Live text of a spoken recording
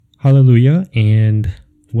Hallelujah, and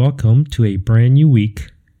welcome to a brand new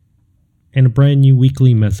week and a brand new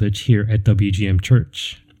weekly message here at WGM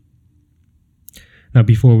Church. Now,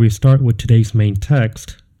 before we start with today's main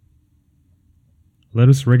text, let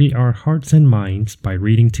us ready our hearts and minds by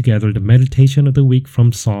reading together the meditation of the week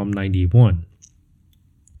from Psalm 91.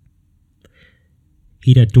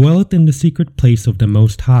 He that dwelleth in the secret place of the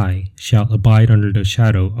Most High shall abide under the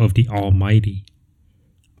shadow of the Almighty.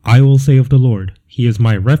 I will say of the Lord, He is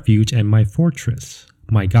my refuge and my fortress,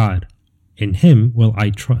 my God. In Him will I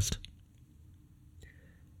trust.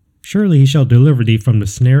 Surely He shall deliver thee from the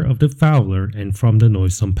snare of the fowler and from the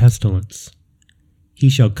noisome pestilence. He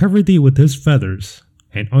shall cover thee with His feathers,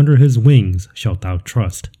 and under His wings shalt thou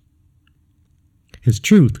trust. His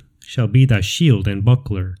truth shall be thy shield and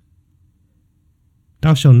buckler.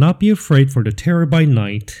 Thou shalt not be afraid for the terror by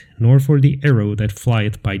night, nor for the arrow that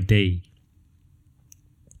flieth by day,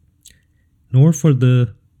 nor for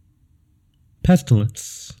the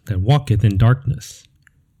pestilence that walketh in darkness,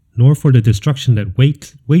 nor for the destruction that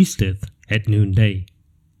wasteth at noonday.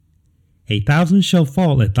 1,000 shall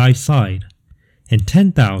fall at thy side, and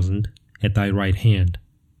 10,000 at thy right hand,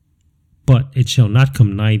 but it shall not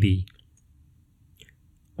come nigh thee.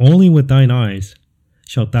 Only with thine eyes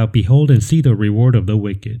shalt thou behold and see the reward of the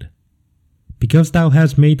wicked. Because thou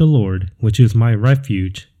hast made the Lord, which is my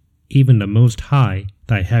refuge, even the Most High,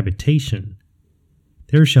 thy habitation,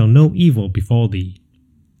 there shall no evil befall thee,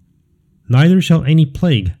 neither shall any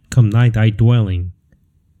plague come nigh thy dwelling.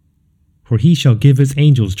 For He shall give His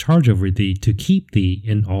angels charge over thee to keep thee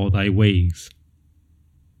in all thy ways.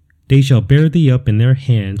 They shall bear thee up in their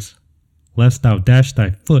hands, lest thou dash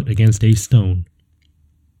thy foot against a stone.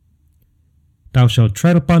 Thou shalt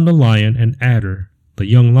tread upon the lion and adder, the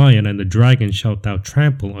young lion and the dragon shalt thou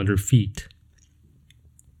trample under feet.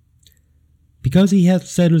 Because He hath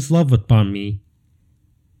set His love upon me,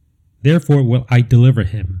 therefore will I deliver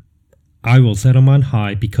him. I will set him on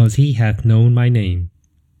high, because he hath known my name.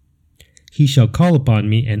 He shall call upon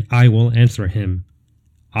me, and I will answer him.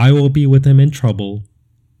 I will be with him in trouble.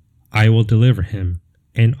 I will deliver him,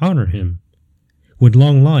 and honor him. With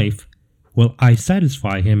long life will I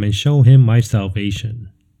satisfy him, and show him my salvation.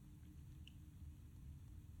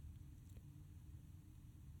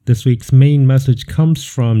 This week's main message comes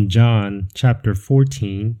from John chapter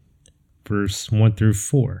 14, verse 1 through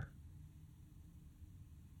 4.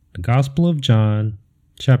 The Gospel of John,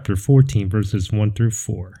 chapter 14, verses 1 through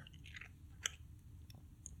 4.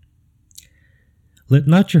 Let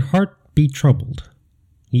not your heart be troubled.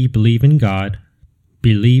 Ye believe in God,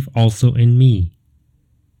 believe also in me.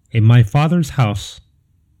 In my Father's house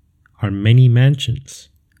are many mansions.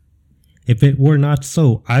 If it were not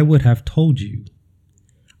so, I would have told you.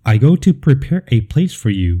 I go to prepare a place for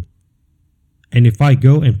you. And if I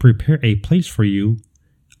go and prepare a place for you,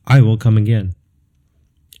 I will come again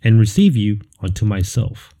and receive you unto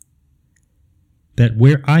myself, that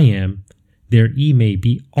where I am, there ye may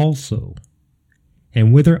be also.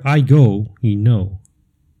 And whither I go, ye know,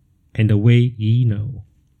 and the way ye know.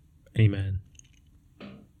 Amen.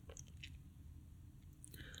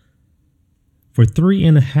 For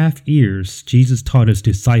 3.5 years, Jesus taught His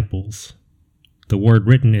disciples the word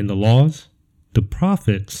written in the laws, the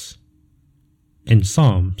prophets, and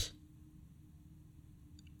Psalms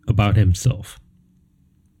about Himself.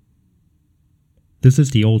 This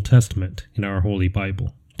is the Old Testament in our Holy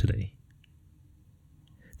Bible today.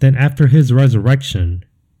 Then after His resurrection,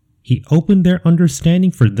 He opened their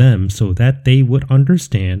understanding for them so that they would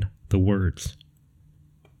understand the words.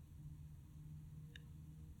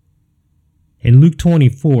 In Luke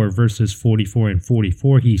 24, verses 44 and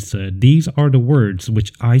 44, He said, These are the words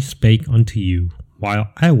which I spake unto you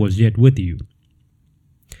while I was yet with you,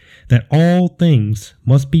 that all things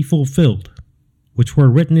must be fulfilled, which were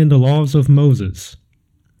written in the laws of Moses,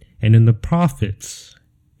 and in the prophets,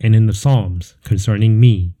 and in the Psalms concerning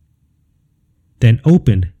me. Then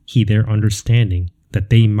opened He their understanding, that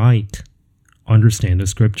they might understand the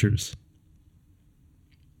Scriptures.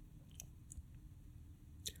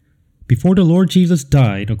 Before the Lord Jesus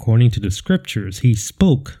died, according to the Scriptures, He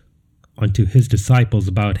spoke unto His disciples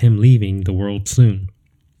about Him leaving the world soon.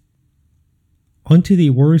 Unto the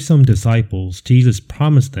worrisome disciples, Jesus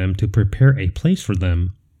promised them to prepare a place for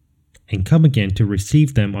them and come again to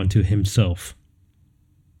receive them unto Himself.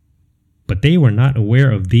 But they were not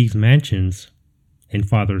aware of these mansions in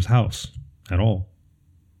Father's house at all.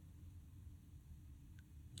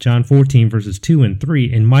 John 14, verses 2 and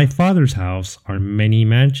 3, In my Father's house are many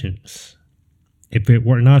mansions. If it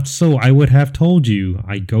were not so, I would have told you,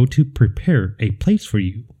 I go to prepare a place for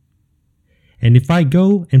you. And if I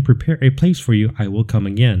go and prepare a place for you, I will come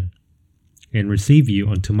again and receive you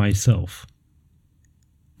unto myself,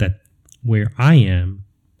 that where I am,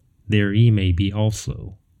 there ye may be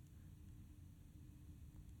also.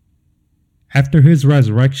 After his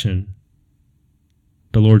resurrection,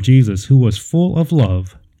 the Lord Jesus, who was full of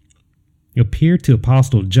love, appeared to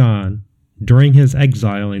Apostle John during his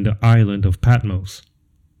exile in the island of Patmos,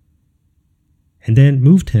 and then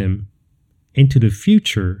moved him into the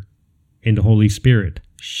future in the Holy Spirit,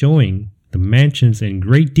 showing the mansions in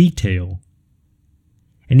great detail,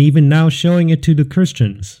 and even now showing it to the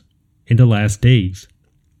Christians in the last days.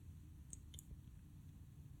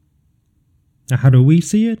 Now, how do we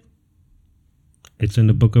see it? It's in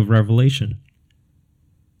the book of Revelation.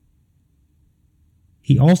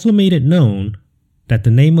 He also made it known that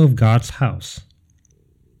the name of God's house,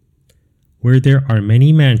 where there are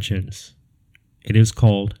many mansions, it is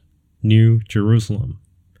called New Jerusalem,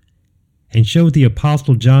 and showed the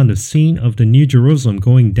Apostle John the scene of the New Jerusalem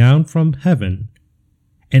going down from heaven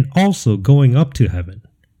and also going up to heaven.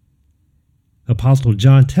 Apostle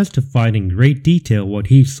John testified in great detail what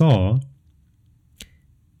he saw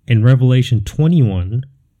in Revelation 21,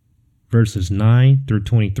 verses 9 through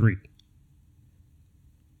 23.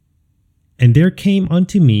 And there came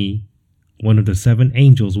unto me one of the 7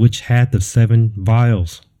 angels which had the 7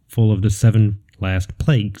 vials full of the 7 last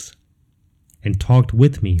plagues, and talked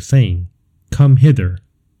with me, saying, Come hither,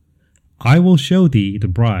 I will show thee the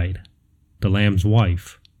bride, the Lamb's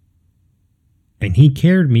wife. And he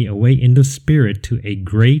carried me away in the Spirit to a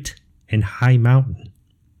great and high mountain,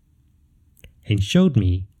 and showed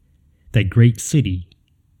me that great city,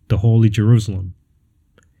 the holy Jerusalem,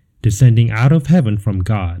 descending out of heaven from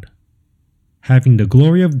God, having the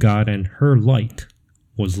glory of God, and her light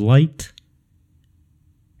was like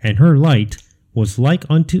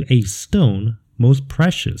unto a stone most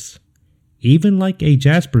precious, even like a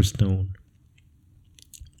jasper stone,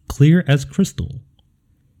 clear as crystal,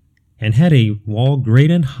 and had a wall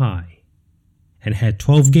great and high, and had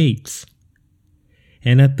 12 gates,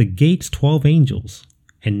 and at the gates 12 angels,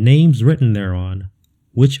 and names written thereon,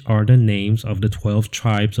 which are the names of the 12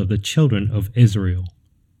 tribes of the children of Israel.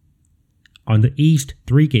 On the east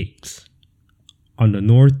 3 gates, on the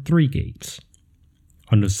north 3 gates,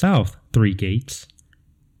 on the south 3 gates,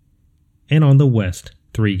 and on the west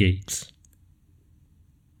 3 gates.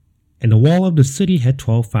 And the wall of the city had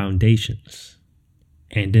 12 foundations,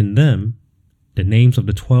 and in them the names of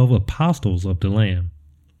the 12 apostles of the Lamb.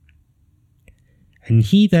 And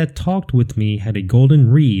he that talked with me had a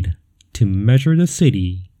golden reed to measure the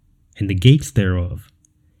city, and the gates thereof,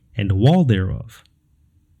 and the wall thereof.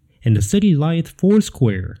 And the city lieth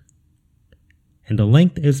foursquare, and the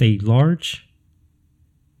length is large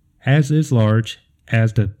as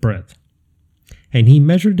the breadth. And he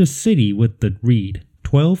measured the city with the reed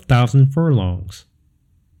 12,000 furlongs.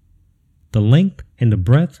 The length and the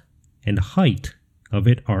breadth and the height of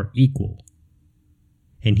it are equal.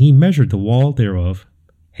 And he measured the wall thereof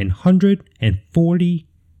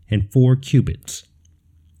 144 cubits,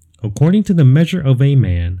 according to the measure of a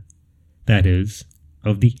man, that is,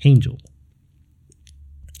 of the angel.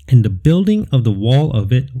 And the building of the wall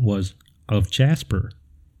of it was of jasper,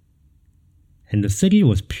 and the city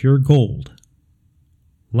was pure gold,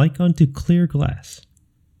 like unto clear glass.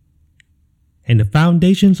 And the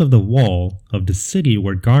foundations of the wall of the city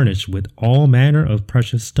were garnished with all manner of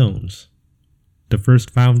precious stones. The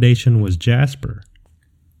first foundation was jasper,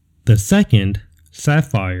 the second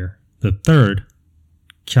sapphire, the third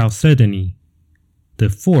chalcedony, the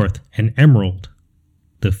fourth an emerald,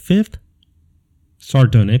 the fifth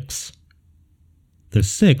sardonyx, the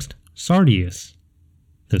sixth sardius,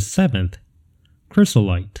 the seventh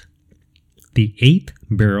chrysolite, the eighth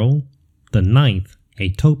beryl, the ninth a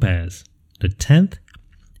topaz, the 10th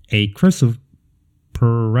a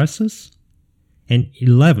chrysoprasus, and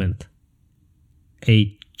 11th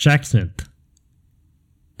a jacinth,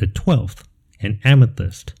 the 12th an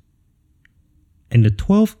amethyst. And the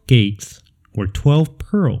 12 gates were 12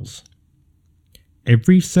 pearls.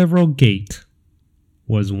 Every several gate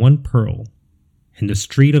was 1 pearl, and the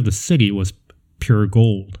street of the city was pure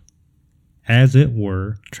gold, as it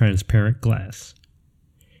were transparent glass.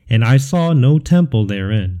 And I saw no temple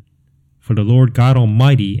therein, for the Lord God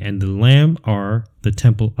Almighty and the Lamb are the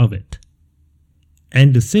temple of it.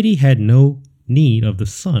 And the city had no need of the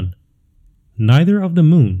sun, neither of the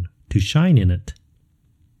moon, to shine in it,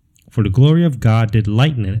 for the glory of God did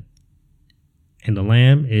lighten it, and the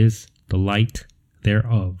Lamb is the light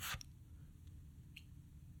thereof.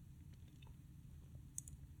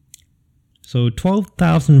 So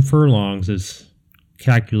 12,000 furlongs is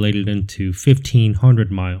calculated into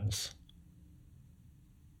 1,500 miles.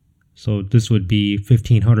 So this would be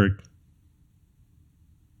 1,500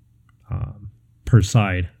 per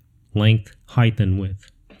side, length, height, and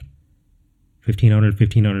width. 1500,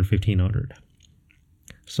 1500, 1500.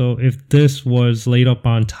 So if this was laid up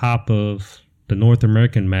on top of the North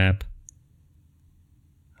American map,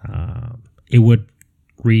 it would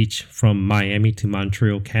reach from Miami to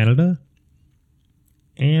Montreal, Canada,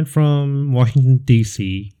 and from Washington,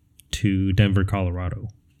 D.C. to Denver, Colorado.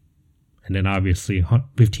 And then obviously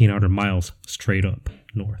 1,500 miles straight up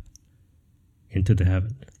north into the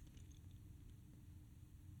heaven.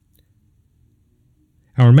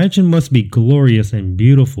 Our mansion must be glorious and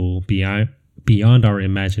beautiful beyond our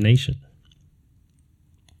imagination.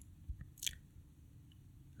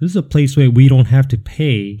 This is a place where we don't have to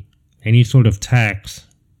pay any sort of tax,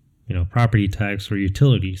 property tax or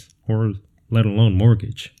utilities, or let alone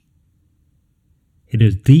mortgage. It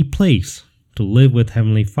is the place to live with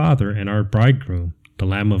Heavenly Father and our bridegroom, the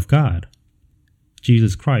Lamb of God,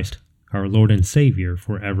 Jesus Christ, our Lord and Savior,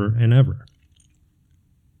 forever and ever.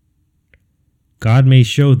 God may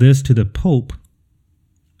show this to the Pope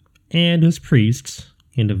and his priests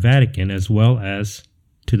in the Vatican, as well as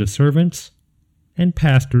to the servants and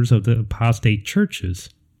pastors of the apostate churches,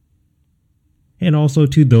 and also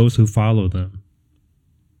to those who follow them.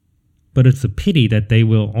 But it's a pity that they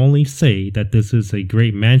will only say that this is a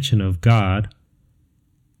great mansion of God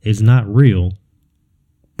is not real,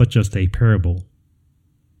 but just a parable.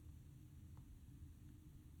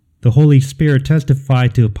 The Holy Spirit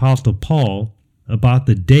testified to Apostle Paul about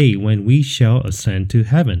the day when we shall ascend to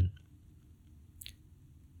heaven.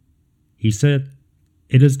 He said,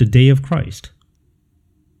 it is the day of Christ,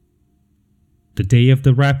 the day of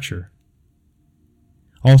the rapture.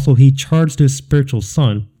 Also, he charged his spiritual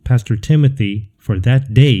son, Pastor Timothy, for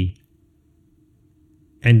that day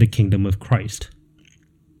and the kingdom of Christ.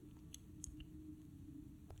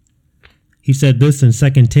 He said this in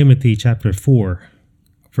 2 Timothy chapter 4,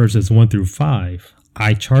 verses 1 through 5.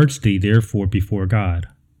 I charge thee therefore before God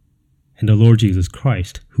and the Lord Jesus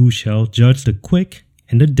Christ, who shall judge the quick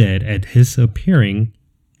and the dead at his appearing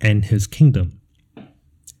and his kingdom.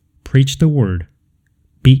 Preach the word.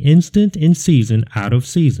 Be instant in season, out of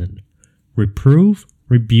season. Reprove,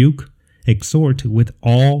 rebuke, exhort with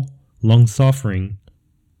all longsuffering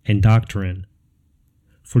and doctrine.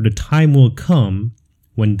 For the time will come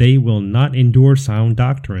when they will not endure sound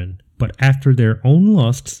doctrine, but after their own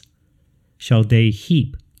lusts shall they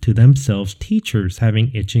heap to themselves teachers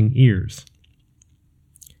having itching ears.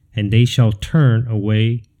 And they shall turn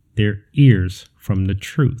away their ears from the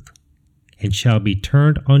truth, and shall be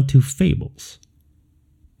turned unto fables.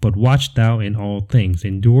 But watch thou in all things,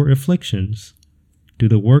 endure afflictions, do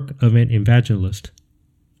the work of an evangelist,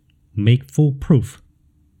 make full proof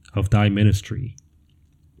of thy ministry.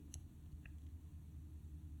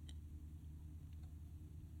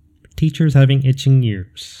 Teachers having itching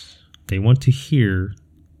ears. They want to hear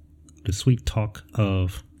the sweet talk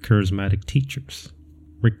of charismatic teachers.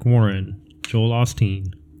 Rick Warren, Joel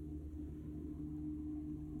Osteen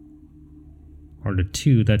are the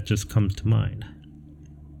two that just comes to mind.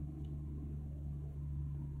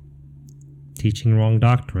 Teaching wrong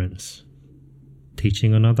doctrines.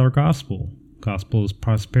 Teaching another gospel. Gospel is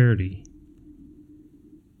prosperity.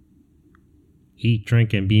 Eat,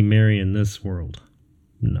 drink, and be merry in this world.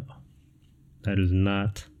 No. That is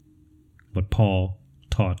not what Paul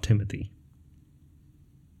taught Timothy.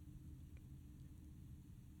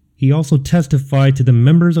 He also testified to the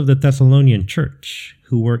members of the Thessalonian church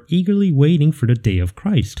who were eagerly waiting for the day of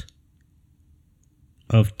Christ,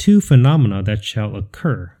 of two phenomena that shall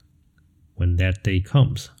occur when that day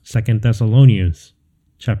comes. 2 Thessalonians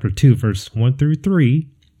chapter 2, verse 1 through 3.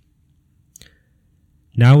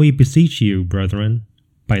 Now we beseech you, brethren,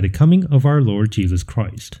 by the coming of our Lord Jesus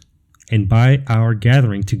Christ, and by our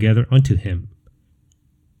gathering together unto him,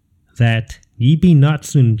 that ye be not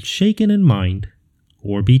soon shaken in mind,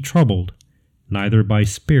 or be troubled, neither by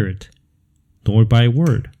spirit, nor by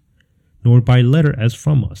word, nor by letter as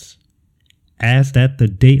from us, as that the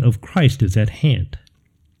day of Christ is at hand.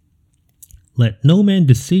 Let no man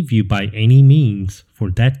deceive you by any means,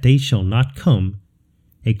 for that day shall not come,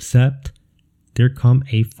 except there come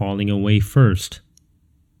a falling away first,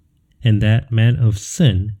 and that man of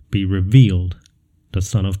sin be revealed, the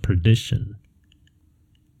son of perdition.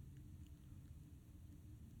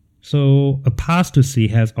 So apostasy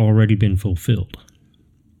has already been fulfilled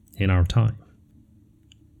in our time.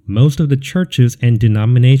 Most of the churches and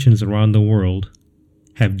denominations around the world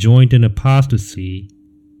have joined in apostasy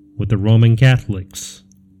with the Roman Catholics,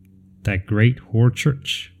 that great whore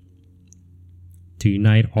church, to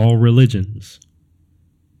unite all religions.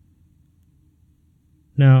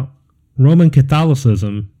 Now, Roman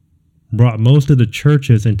Catholicism brought most of the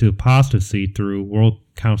churches into apostasy through World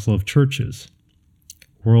Council of Churches,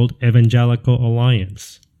 World Evangelical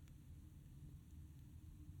Alliance,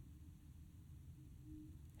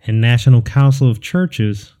 and National Council of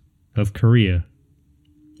Churches of Korea,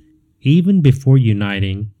 even before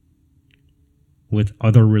uniting with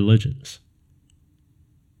other religions.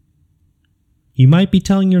 You might be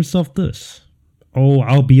telling yourself this: oh,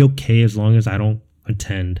 I'll be okay as long as I don't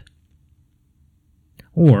attend.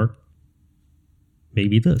 Or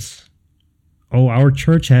maybe this: oh, our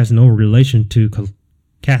church has no relation to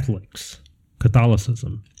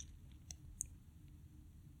Catholicism.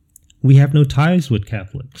 We have no ties with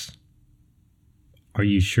Catholics. Are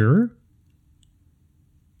you sure?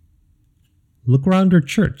 Look around your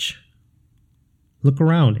church. Look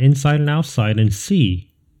around inside and outside and see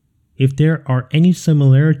if there are any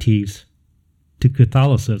similarities to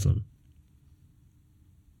Catholicism.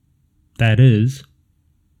 That is,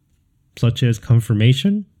 such as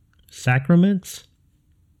confirmation, sacraments,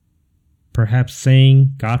 perhaps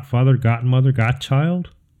saying Godfather, Godmother, Godchild,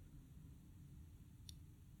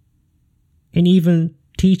 and even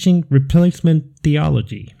teaching replacement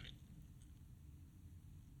theology.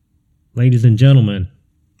 Ladies and gentlemen,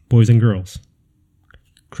 boys and girls,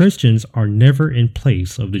 Christians are never in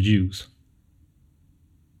place of the Jews.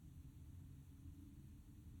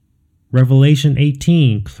 Revelation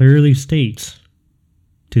 18 clearly states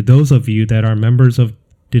to those of you that are members of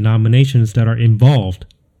denominations that are involved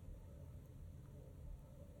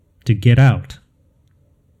to get out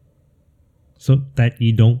so that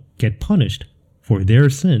you don't get punished for their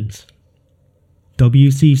sins.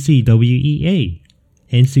 WCC, WEA,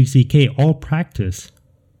 NCCK all practice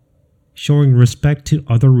showing respect to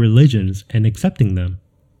other religions and accepting them.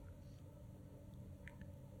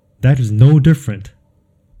 That is no different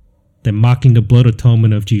than mocking the blood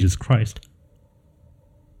atonement of Jesus Christ.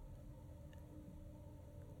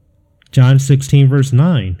 John 16 verse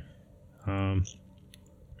 9.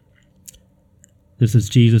 This is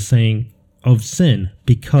Jesus saying, of sin,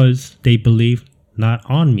 because they believe not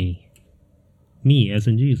on me. Me as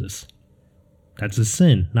in Jesus. That's a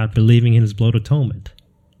sin, not believing in his blood atonement.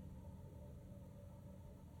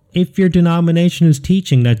 If your denomination is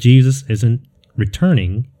teaching that Jesus isn't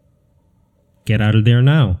returning, get out of there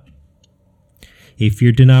now. If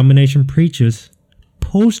your denomination preaches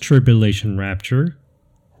post-tribulation rapture,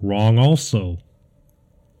 wrong also.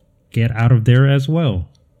 Get out of there as well.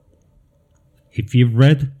 If you've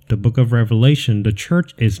read the book of Revelation, the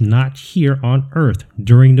church is not here on earth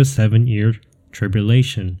during the 7-year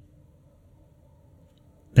tribulation.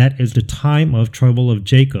 That is the time of trouble of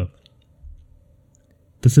Jacob.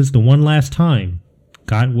 This is the one last time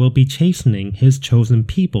God will be chastening his chosen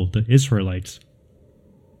people, the Israelites,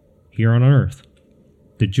 here on earth.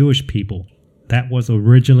 The Jewish people, that was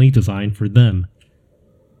originally designed for them.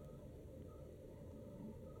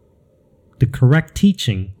 The correct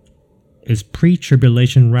teaching is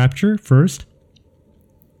pre-tribulation rapture first,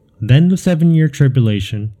 then the 7-year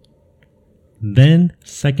tribulation, then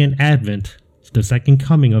second advent, the second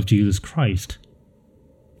coming of Jesus Christ,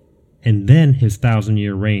 and then his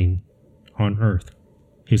 1,000-year reign on earth,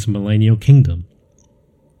 his millennial kingdom.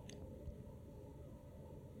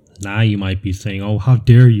 Now you might be saying, oh, how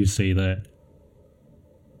dare you say that?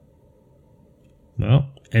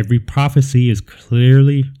 Well, every prophecy is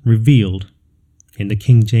clearly revealed in the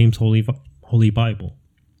King James Holy Bible.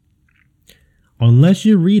 Unless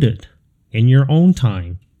you read it in your own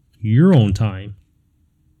time, you'll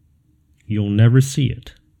never see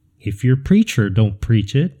it. If your preacher don't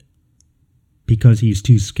preach it because he's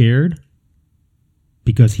too scared,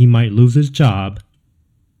 because he might lose his job,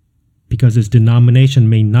 because his denomination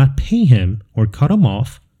may not pay him or cut him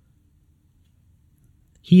off,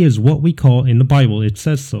 he is what we call in the Bible, it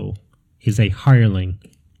says so, is a hireling.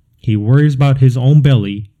 He worries about his own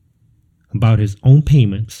belly, about his own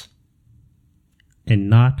payments, and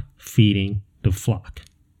not feeding the flock,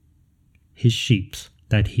 his sheep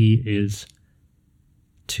that he is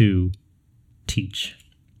to teach.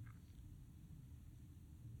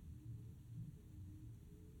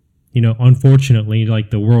 You know, unfortunately,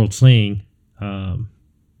 like the world saying,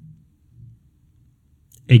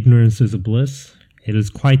 ignorance is a bliss. It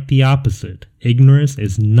is quite the opposite. Ignorance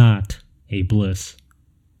is not a bliss.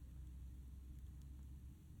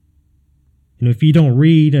 And if you don't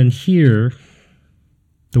read and hear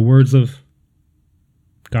the words of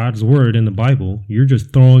God's word in the Bible, you're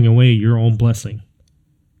just throwing away your own blessing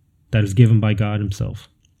that is given by God himself.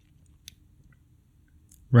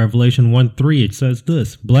 Revelation 1:3, it says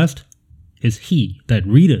this: blessed is he that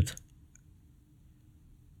readeth.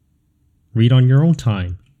 Read on your own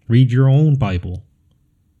time. Read your own Bible.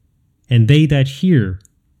 and they that hear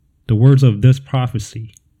the words of this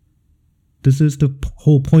prophecy. This is the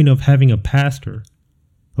whole point of having a pastor,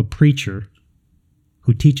 a preacher,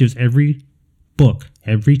 who teaches every book,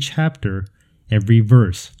 every chapter, every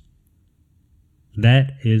verse.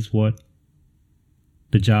 That is what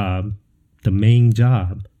the main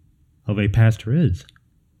job of a pastor is.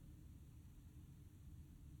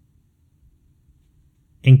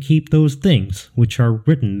 And keep those things which are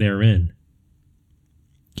written therein.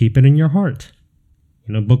 Keep it in your heart.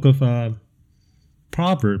 In the book of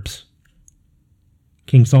Proverbs,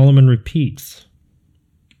 King Solomon repeats,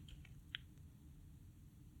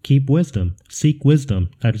 keep wisdom, seek wisdom,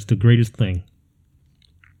 that is the greatest thing.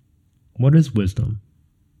 What is wisdom?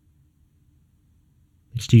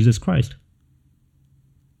 It's Jesus Christ.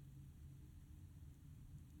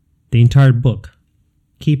 The entire book.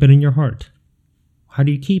 Keep it in your heart. How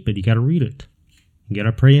do you keep it? You got to read it. You got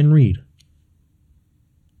to pray and read.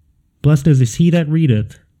 Blessed is he that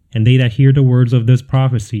readeth, and they that hear the words of this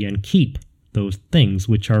prophecy, and keep those things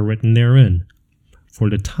which are written therein. For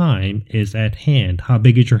the time is at hand. How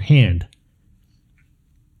big is your hand?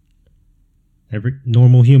 Every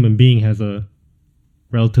normal human being has a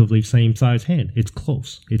relatively same size hand. It's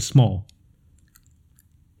close. It's small.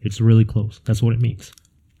 It's really close. That's what it means.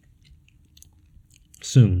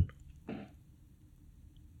 Soon.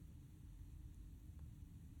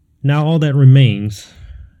 Now all that remains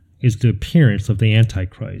is the appearance of the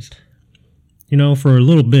Antichrist. You know, for a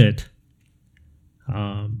little bit,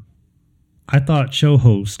 I thought show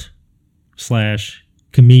host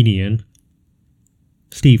 / comedian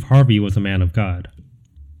Steve Harvey was a man of God.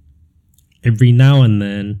 Every now and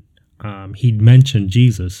then, he'd mention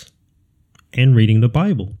Jesus and reading the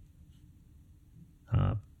Bible.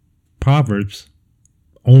 Proverbs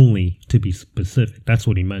only, to be specific. That's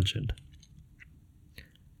what he mentioned.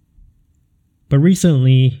 But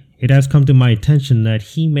recently, it has come to my attention that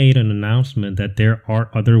he made an announcement that there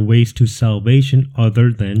are other ways to salvation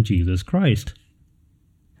other than Jesus Christ.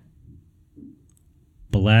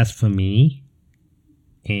 Blasphemy,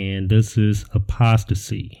 and this is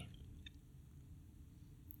apostasy.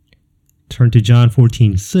 Turn to John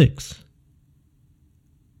 14:6.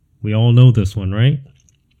 We all know this one, right?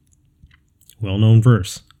 Well-known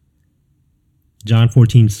verse. John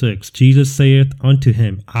 14:6. Jesus saith unto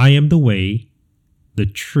him, I am the way, the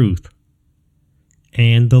truth,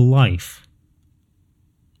 and the life.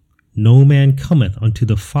 No man cometh unto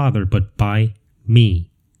the Father but by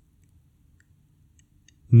me.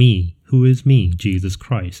 Me. Who is me? Jesus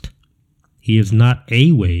Christ. He is not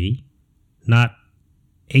a way, not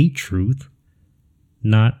a truth,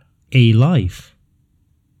 not a life.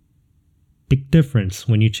 Big difference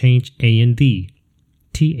when you change A and D.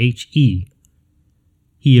 THE.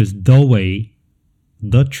 He is the way,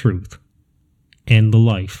 the truth, and the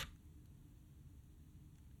life.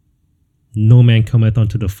 No man cometh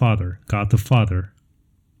unto the Father, God the Father,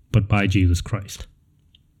 but by Jesus Christ.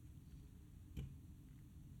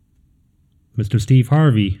 Mr. Steve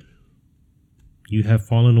Harvey, you have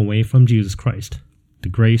fallen away from Jesus Christ, the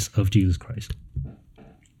grace of Jesus Christ.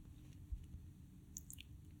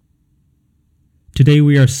 Today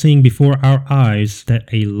we are seeing before our eyes that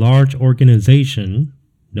a large organization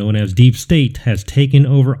known as Deep State has taken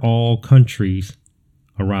over all countries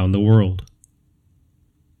around the world.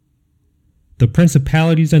 The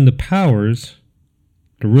principalities and the powers,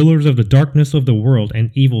 the rulers of the darkness of the world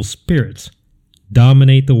and evil spirits,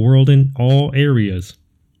 dominate the world in all areas,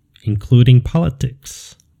 including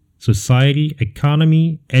politics, society,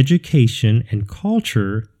 economy, education, and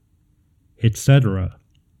culture, etc.,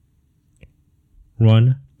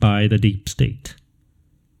 run by the Deep State.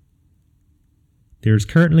 There is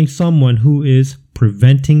currently someone who is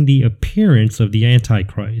preventing the appearance of the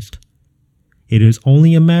Antichrist. It is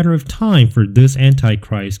only a matter of time for this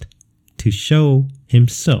Antichrist to show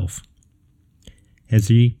himself as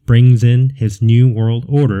he brings in his new world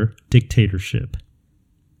order dictatorship.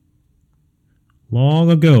 Long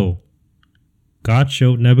ago, God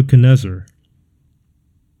showed Nebuchadnezzar,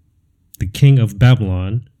 the king of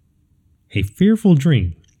Babylon, a fearful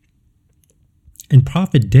dream, and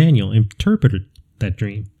prophet Daniel interpreted that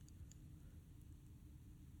dream.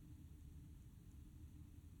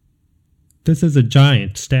 This is a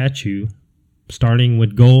giant statue starting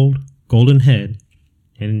with golden head,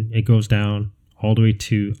 and it goes down all the way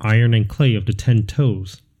to iron and clay of the 10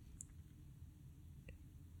 toes.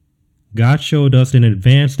 God showed us in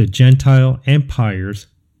advance the Gentile empires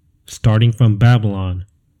starting from Babylon,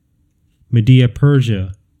 Media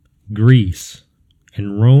Persia, Greece,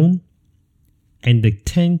 and Rome, and the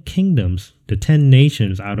 10 kingdoms, the 10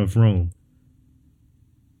 nations out of Rome.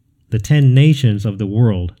 The 10 nations of the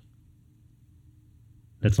world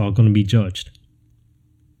That's all going to be judged.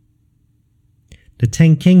 The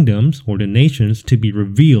 10 kingdoms, or the nations to be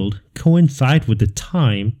revealed, coincide with the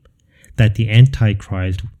time that the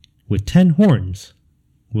Antichrist with 10 horns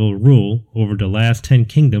will rule over the last 10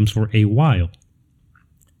 kingdoms for a while,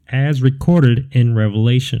 as recorded in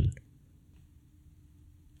Revelation.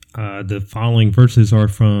 The following verses are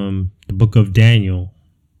from the book of Daniel,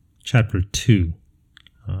 chapter 2,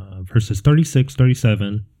 verses 36,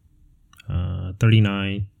 37,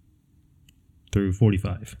 39 through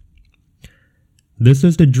 45. This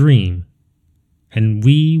is the dream, and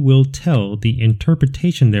we will tell the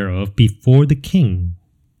interpretation thereof before the king.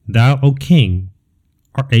 Thou, O king,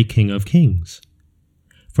 art a king of kings.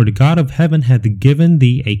 For the God of heaven hath given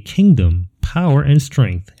thee a kingdom, power, and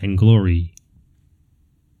strength, and glory.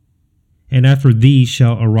 And after thee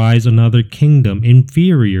shall arise another kingdom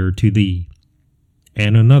inferior to thee,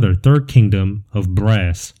 and another third kingdom of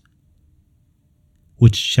brass,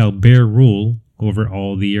 which shall bear rule over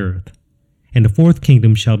all the earth. And the fourth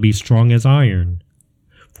kingdom shall be strong as iron.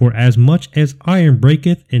 For as much as iron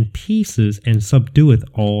breaketh in pieces and subdueth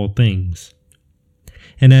all things,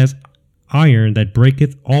 and as iron that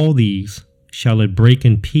breaketh all these, shall it break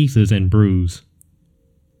in pieces and bruise.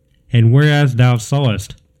 And whereas thou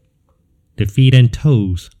sawest the feet and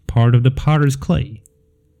toes, part of the potter's clay,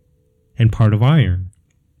 and part of iron,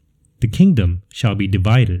 the kingdom shall be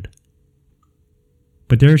divided.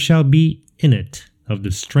 But there shall be in it of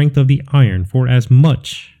the strength of the iron, for as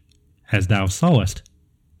much as thou sawest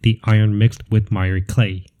the iron mixed with miry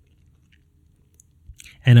clay.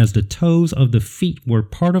 And as the toes of the feet were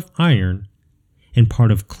part of iron and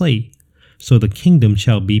part of clay, so the kingdom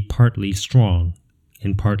shall be partly strong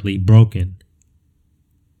and partly broken.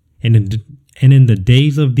 And in the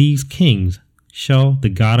days of these kings shall the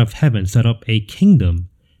God of heaven set up a kingdom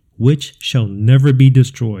which shall never be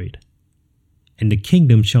destroyed. And the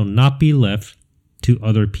kingdom shall not be left to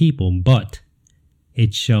other people, but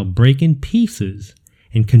it shall break in pieces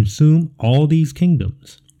and consume all these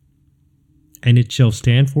kingdoms, and it shall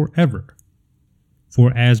stand forever.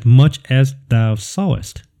 For as much as thou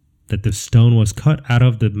sawest that the stone was cut out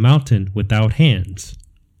of the mountain without hands,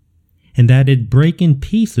 and that it brake in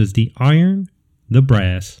pieces the iron, the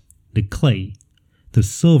brass, the clay, the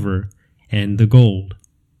silver, and the gold,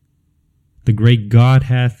 the great God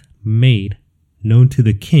hath made known to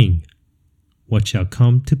the king what shall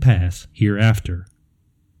come to pass hereafter.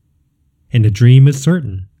 And the dream is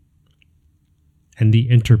certain, and the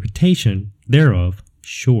interpretation thereof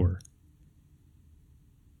sure.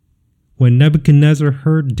 When Nebuchadnezzar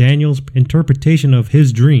heard Daniel's interpretation of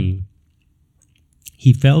his dream,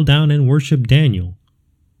 he fell down and worshipped Daniel,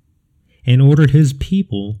 and ordered his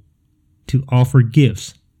people to offer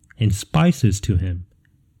gifts and spices to him.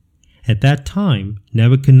 At that time,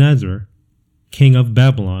 Nebuchadnezzar, king of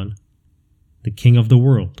Babylon, the king of the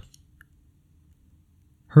world,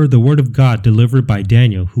 heard the word of God delivered by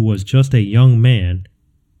Daniel, who was just a young man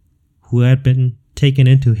who had been taken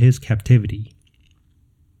into his captivity.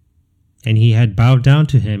 And he had bowed down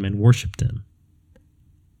to him and worshipped him.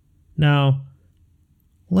 Now,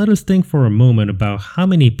 let us think for a moment about how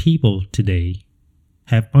many people today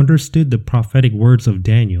have understood the prophetic words of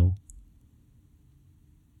Daniel,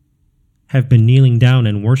 have been kneeling down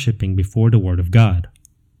and worshiping before the word of God.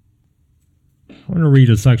 I want to read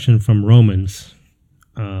a section from Romans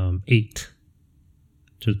 8,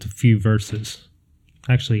 just a few verses,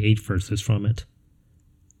 actually 8 verses from it.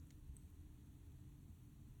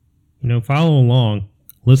 Follow along,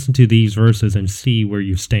 listen to these verses and see where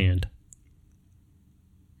you stand.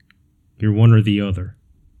 You're one or the other.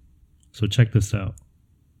 So check this out.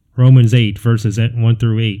 Romans 8, verses 1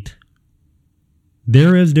 through 8.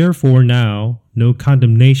 There is therefore now no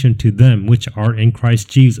condemnation to them which are in Christ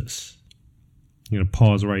Jesus. I'm going to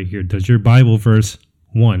pause right here. Does your Bible verse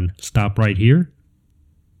 1 stop right here?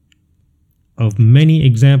 Of many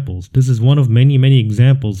examples, this is one of many, many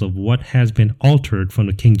examples of what has been altered from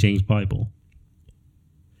the King James Bible.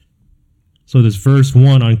 So this verse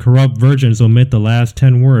 1 on corrupt virgins omit the last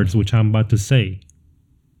 10 words which I'm about to say.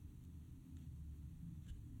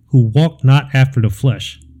 Who walk not after the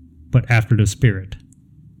flesh, but after the Spirit.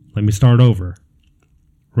 Let me start over.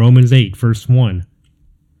 Romans 8, verse 1.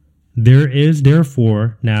 There is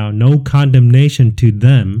therefore now no condemnation to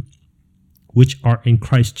them which are in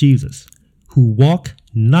Christ Jesus, who walk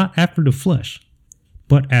not after the flesh,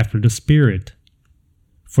 but after the Spirit.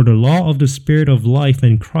 For the law of the Spirit of life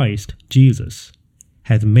in Christ Jesus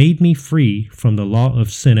hath made me free from the law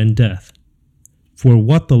of sin and death. For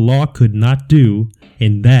what the law could not do,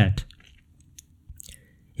 in that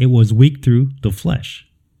it was weak through the flesh,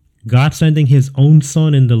 God sending his own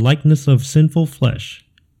Son in the likeness of sinful flesh,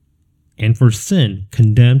 and for sin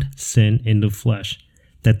condemned sin in the flesh,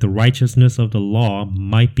 that the righteousness of the law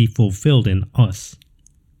might be fulfilled in us,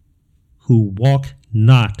 who walk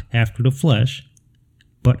not after the flesh,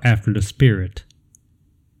 but after the Spirit.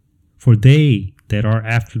 For they that are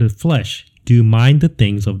after the flesh do mind the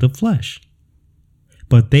things of the flesh,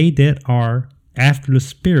 but they that are after the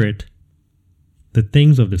Spirit, the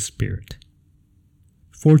things of the Spirit.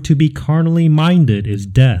 For to be carnally minded is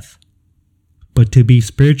death, but to be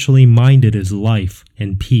spiritually minded is life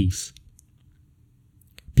and peace.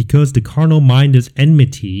 Because the carnal mind is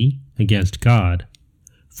enmity against God,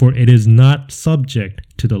 for it is not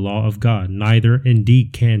subject to the law of God, neither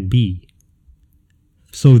indeed can be.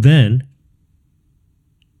 So then,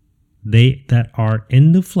 they that are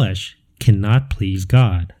in the flesh cannot please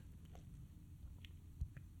God.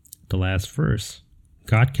 The last verse.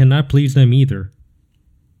 God cannot please them either.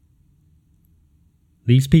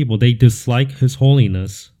 These people, they dislike His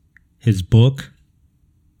holiness, His book,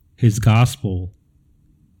 His gospel,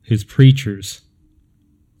 His preachers,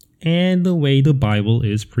 and the way the Bible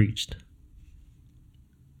is preached.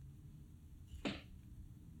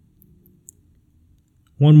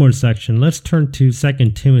 One more section. Let's turn to 2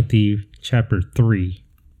 Timothy chapter 3.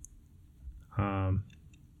 I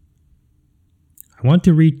want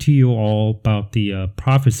to read to you all about the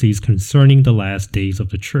prophecies concerning the last days of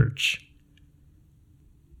the church.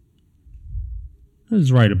 This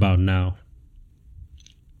is right about now.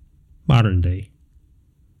 Modern day.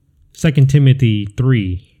 2 Timothy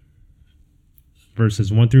 3,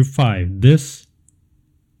 verses 1 through 5. This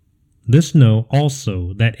know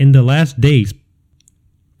also, that in the last days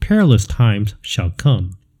perilous times shall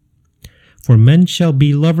come. For men shall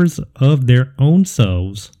be lovers of their own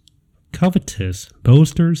selves, covetous,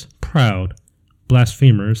 boasters, proud,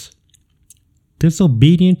 blasphemers,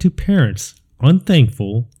 disobedient to parents,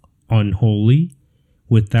 unthankful, unholy,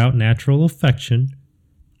 without natural affection,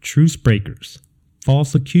 truce breakers,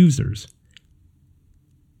 false accusers,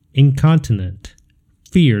 incontinent,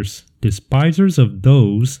 fierce, despisers of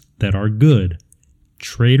those that are good,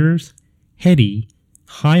 traitors, heady,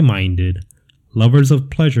 high-minded, lovers of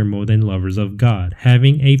pleasure more than lovers of God,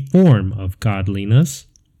 having a form of godliness,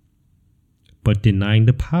 but denying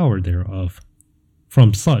the power thereof.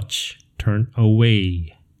 From such turn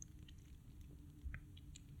away.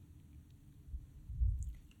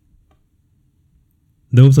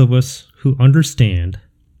 Those of us who understand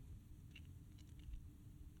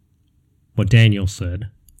what Daniel said,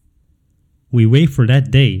 we wait for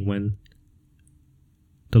that day when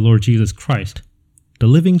the Lord Jesus Christ, the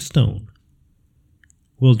living stone,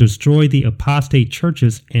 will destroy the apostate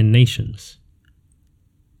churches and nations.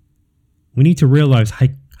 We need to realize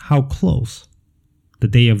how close the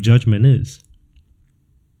day of judgment is,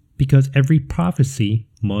 because every prophecy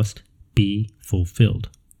must be fulfilled.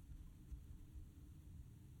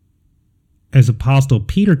 As Apostle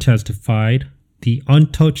Peter testified, the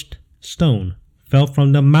untouched stone fell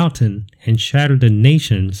from the mountain and shattered the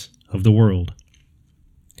nations of the world.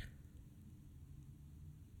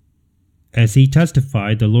 As he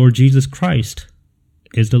testified, the Lord Jesus Christ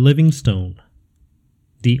is the living stone,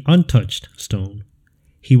 the untouched stone.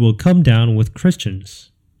 He will come down with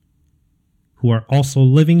Christians, who are also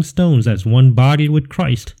living stones as one body with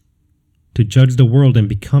Christ, to judge the world and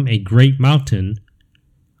become a great mountain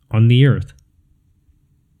on the earth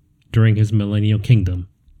during his millennial kingdom.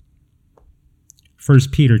 1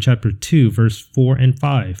 Peter chapter 2, verse 4 and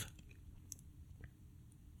 5.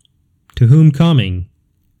 To whom coming,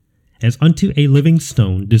 as unto a living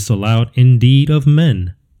stone, disallowed indeed of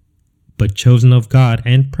men, but chosen of God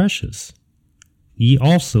and precious, ye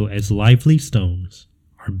also as lively stones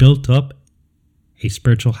are built up a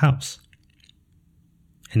spiritual house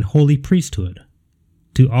and holy priesthood,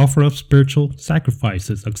 to offer up spiritual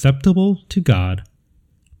sacrifices acceptable to God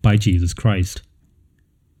by Jesus Christ.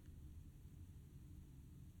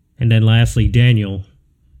 And then lastly, Daniel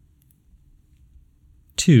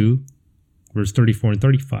 2, verse 34 and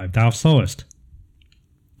 35. Thou sawest,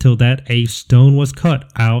 till that a stone was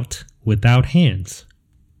cut out without hands,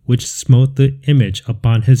 which smote the image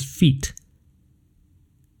upon his feet,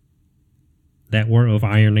 that were of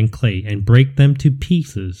iron and clay, and brake them to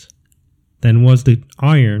pieces. Then was the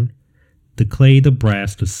iron, the clay, the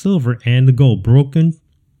brass, the silver, and the gold broken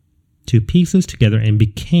to pieces together, and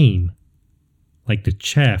became like the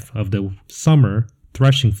chaff of the summer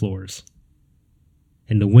threshing floors.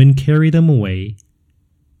 And the wind carried them away,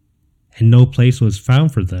 and no place was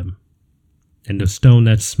found for them. And the stone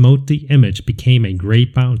that smote the image became a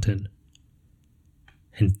great mountain,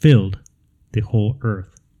 and filled the whole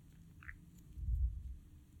earth.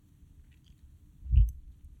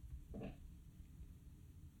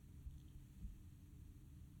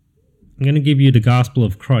 I'm going to give you the gospel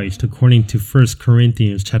of Christ according to 1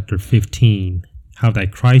 Corinthians chapter 15, how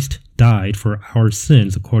that Christ died for our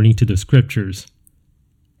sins according to the scriptures,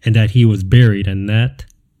 and that he was buried, and that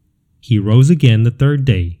he rose again the third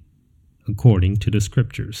day according to the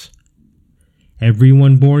scriptures.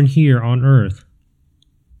 Everyone born here on earth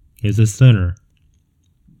is a sinner.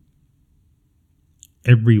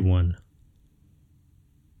 Everyone.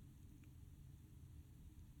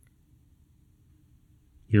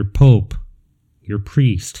 Your pope, your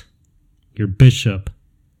priest, your bishop.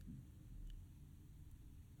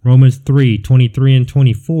 Romans 3:23 and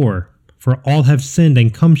 24. For all have sinned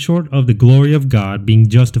and come short of the glory of God, being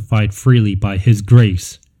justified freely by his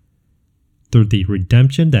grace, through the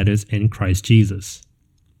redemption that is in Christ Jesus.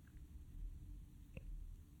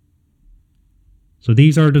 So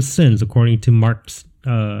these are the sins according to Mark's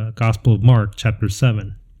Gospel of Mark, chapter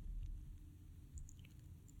 7.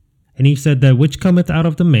 And he said, that which cometh out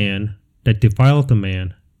of the man, that defileth the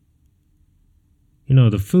man. You know,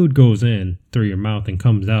 the food goes in through your mouth and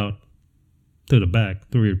comes out through the back,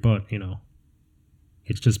 through your butt,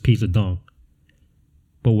 It's just a piece of dung.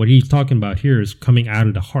 But what he's talking about here is coming out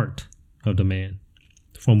of the heart of the man,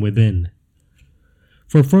 from within.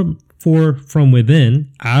 For from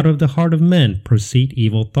within, out of the heart of men, proceed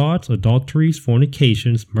evil thoughts, adulteries,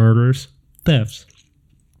 fornications, murders, thefts,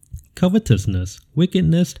 covetousness,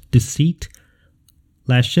 wickedness, deceit,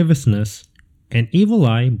 lasciviousness, an evil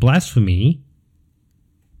eye, blasphemy,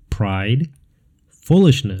 pride,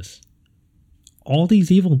 foolishness. All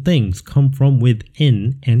these evil things come from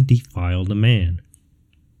within and defile the man.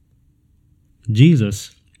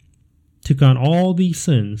 Jesus took on all these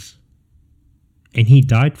sins, and he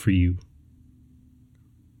died for you,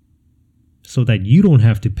 so that you don't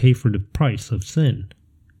have to pay for the price of sin.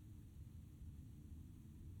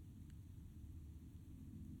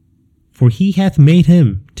 For he hath made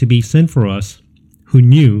him to be sin for us, who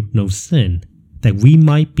knew no sin, that we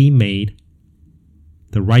might be made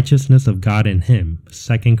the righteousness of God in him.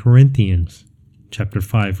 2 Corinthians chapter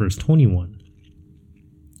 5, verse 21.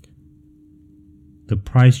 The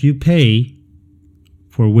price you pay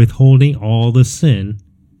for withholding all the sin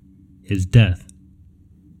is death.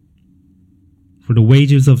 For the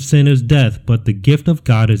wages of sin is death, but the gift of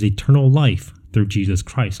God is eternal life through Jesus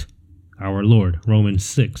Christ, our Lord. Romans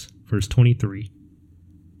 6, verse 23.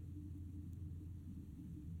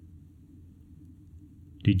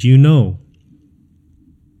 Did you know?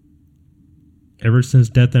 Ever since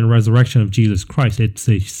death and resurrection of Jesus Christ, it's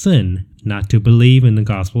a sin not to believe in the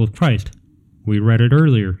gospel of Christ. We read it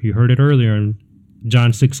earlier. You heard it earlier in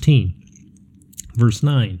John 16, verse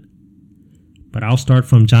 9. But I'll start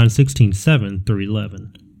from John 16, 7 through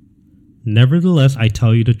 11. Nevertheless, I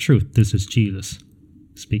tell you the truth. This is Jesus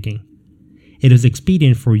speaking. It is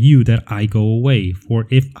expedient for you that I go away. For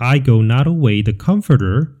if I go not away, the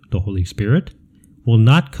Comforter, the Holy Spirit, will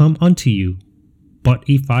not come unto you. But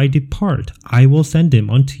if I depart, I will send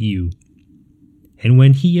him unto you. And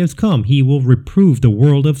when he is come, he will reprove the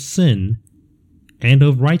world of sin, and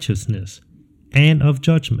of righteousness, and of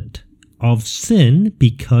judgment. Of sin,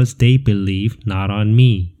 because they believe not on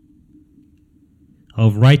me.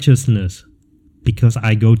 Of righteousness, because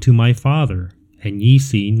I go to my Father, and ye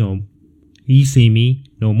see me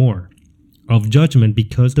no more. Of judgment,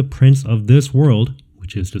 because the prince of this world,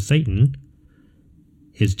 which is the Satan,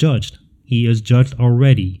 is judged. He is judged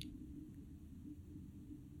already.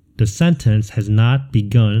 The sentence has not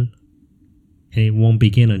begun, and it won't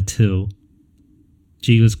begin until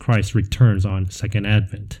Jesus Christ returns on Second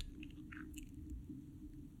Advent.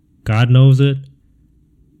 God knows it.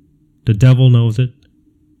 The devil knows it.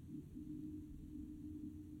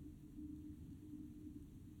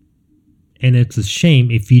 And it's a shame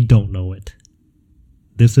if you don't know it.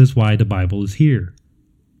 This is why the Bible is here.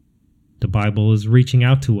 The Bible is reaching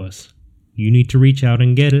out to us. You need to reach out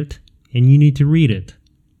and get it, and you need to read it.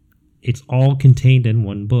 It's all contained in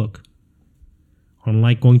one book.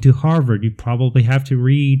 Unlike going to Harvard, you probably have to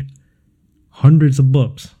read hundreds of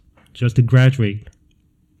books just to graduate.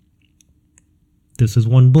 This is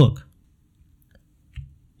one book.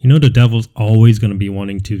 You know, the devil's always going to be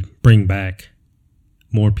wanting to bring back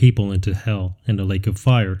more people into hell and the lake of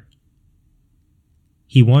fire.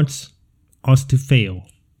 He wants us to fail,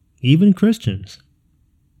 even Christians,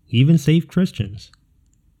 even saved Christians.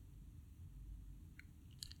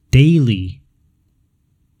 Daily.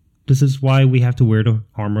 This is why we have to wear the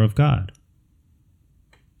armor of God.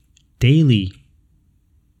 Daily,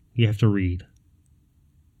 you have to read.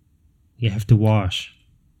 You have to wash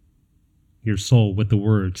your soul with the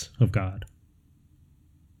words of God.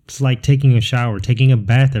 It's like taking a shower, taking a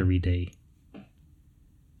bath every day.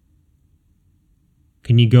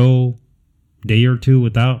 Can you go a day or two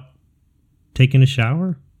without taking a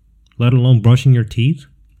shower, let alone brushing your teeth?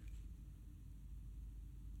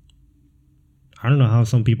 I don't know how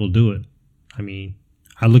some people do it. I mean,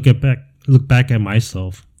 I look back at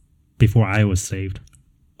myself before I was saved.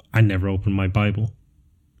 I never opened my Bible.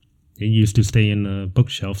 It used to stay in a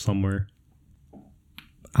bookshelf somewhere.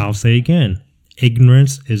 I'll say again,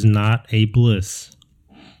 ignorance is not a bliss.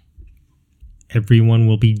 Everyone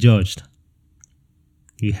will be judged.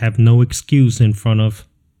 You have no excuse in front of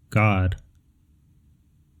God.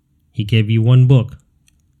 He gave you one book.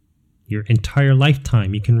 Your entire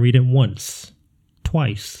lifetime, you can read it once,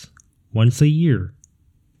 twice, once a year,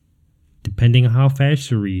 depending on how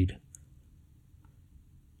fast you read.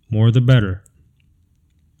 More the better.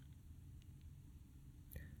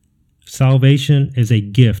 Salvation is a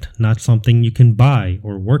gift, not something you can buy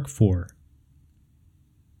or work for.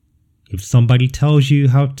 If somebody tells you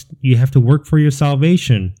how you have to work for your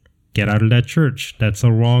salvation, get out of that church. That's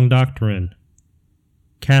a wrong doctrine.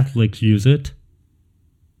 Catholics use it.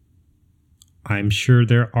 I'm sure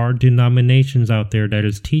there are denominations out there that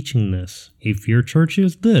is teaching this. If your church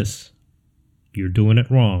is this, you're doing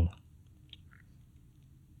it wrong.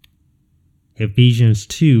 Ephesians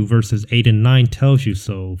 2 verses 8 and 9 tells you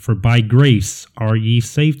so. For by grace are ye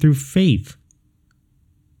saved through faith.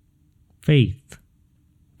 Faith.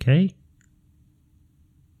 Okay?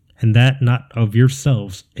 And that not of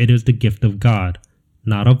yourselves. It is the gift of God,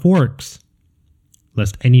 not of works,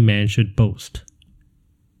 lest any man should boast.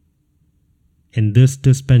 In this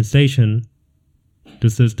dispensation,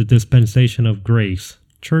 this is the dispensation of grace,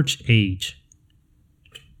 church age,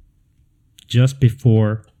 just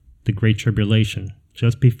before the Great Tribulation,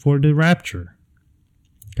 just before the rapture.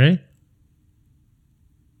 Okay?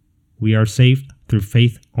 We are saved through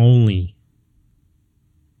faith only.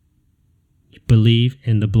 You believe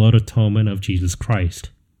in the blood atonement of Jesus Christ.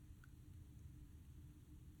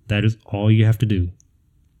 That is all you have to do.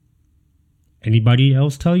 Anybody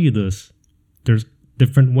else tell you this? There's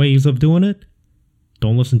different ways of doing it?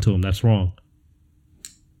 Don't listen to them. That's wrong.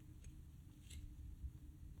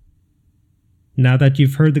 Now that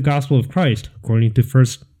you've heard the gospel of Christ, according to 1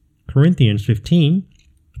 Corinthians 15,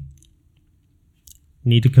 you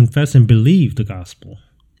need to confess and believe the gospel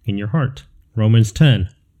in your heart. Romans 10,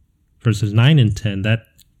 verses 9 and 10, that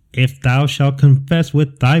if thou shalt confess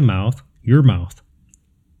with thy mouth, your mouth,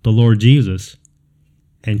 the Lord Jesus,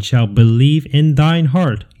 and shalt believe in thine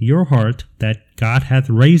heart, your heart, that God hath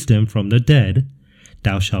raised him from the dead,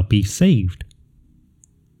 thou shalt be saved.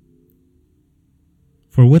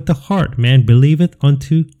 For with the heart man believeth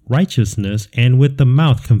unto righteousness, and with the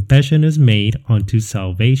mouth confession is made unto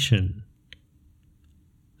salvation.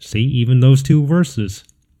 See, even those two verses.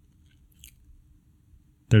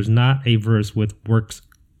 There's not a verse with works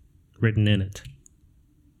written in it.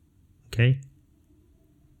 Okay?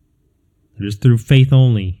 It is through faith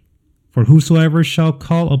only. For whosoever shall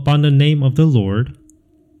call upon the name of the Lord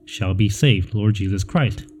shall be saved. Lord Jesus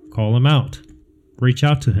Christ. Call him out. Reach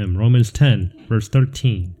out to him. Romans 10, verse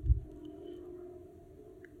 13.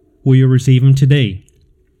 Will you receive him today?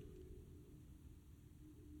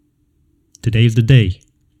 Today is the day.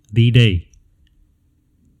 The day.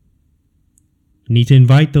 You need to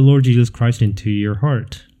invite the Lord Jesus Christ into your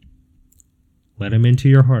heart. Let him into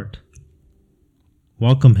your heart.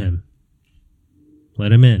 Welcome him.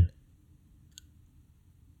 Let him in.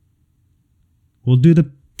 We'll do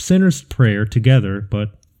the sinner's prayer together,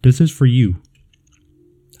 but this is for you.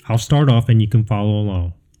 I'll start off and you can follow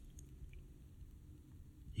along.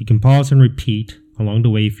 You can pause and repeat along the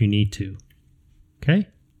way if you need to. Okay?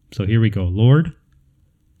 So here we go. Lord,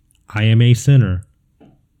 I am a sinner.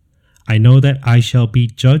 I know that I shall be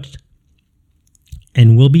judged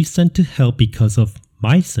and will be sent to hell because of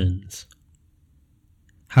my sins.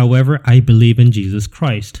 However, I believe in Jesus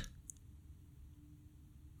Christ,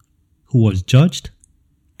 who was judged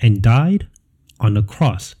and died on the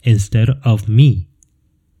cross instead of me.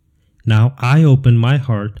 Now I open my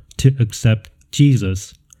heart to accept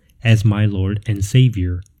Jesus as my Lord and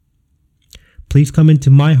Savior. Please come into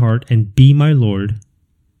my heart and be my Lord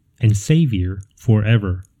and Savior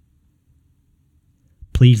forever.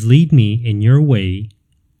 Please lead me in your way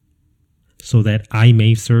so that I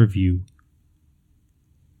may serve you.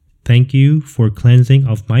 Thank you for cleansing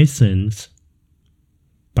of my sins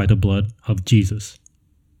by the blood of Jesus.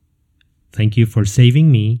 Thank you for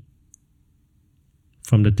saving me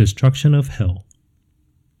from the destruction of hell.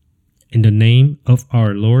 In the name of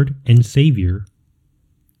our Lord and Savior,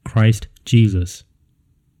 Christ Jesus,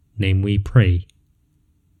 name we pray.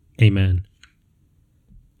 Amen.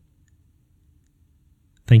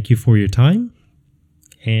 Thank you for your time,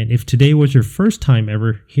 And if today was your first time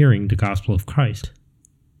ever hearing the gospel of Christ,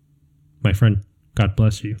 my friend, God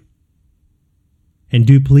bless you. And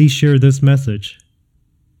do please share this message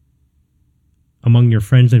among your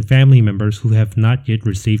friends and family members who have not yet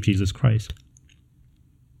received Jesus Christ.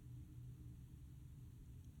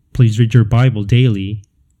 Please read your Bible daily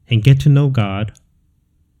and get to know God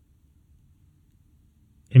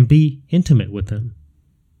and be intimate with Him.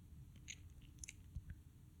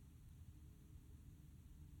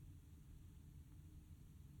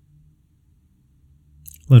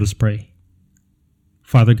 Let us pray.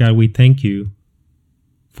 Father God, we thank you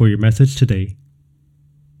for your message today,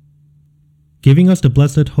 giving us the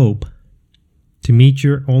blessed hope to meet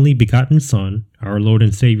your only begotten Son, our Lord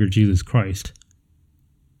and Savior Jesus Christ,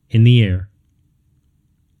 in the air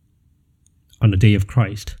on the day of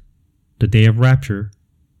Christ, the day of rapture,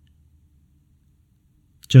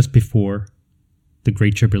 just before the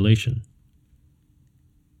Great Tribulation.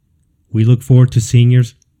 We look forward to seeing your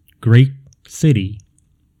great city,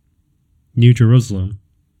 New Jerusalem,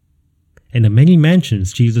 and the many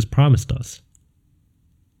mansions Jesus promised us.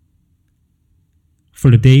 For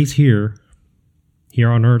the days here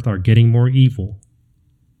on earth are getting more evil.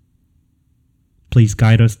 Please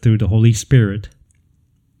guide us through the Holy Spirit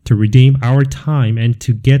to redeem our time and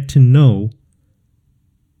to get to know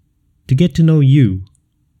you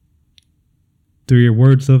through your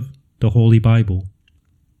words of the Holy Bible.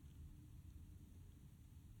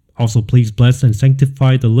 Also, please bless and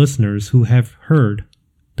sanctify the listeners who have heard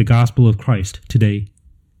the gospel of Christ today.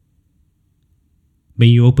 May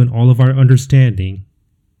you open all of our understanding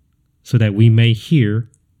so that we may hear,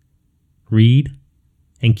 read,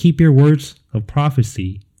 and keep your words of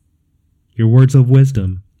prophecy, your words of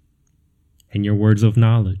wisdom, and your words of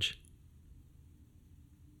knowledge.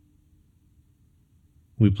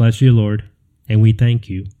 We bless you, Lord, and we thank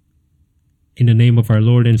you. In the name of our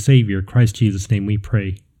Lord and Savior, Christ Jesus' name we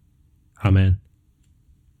pray. Amen.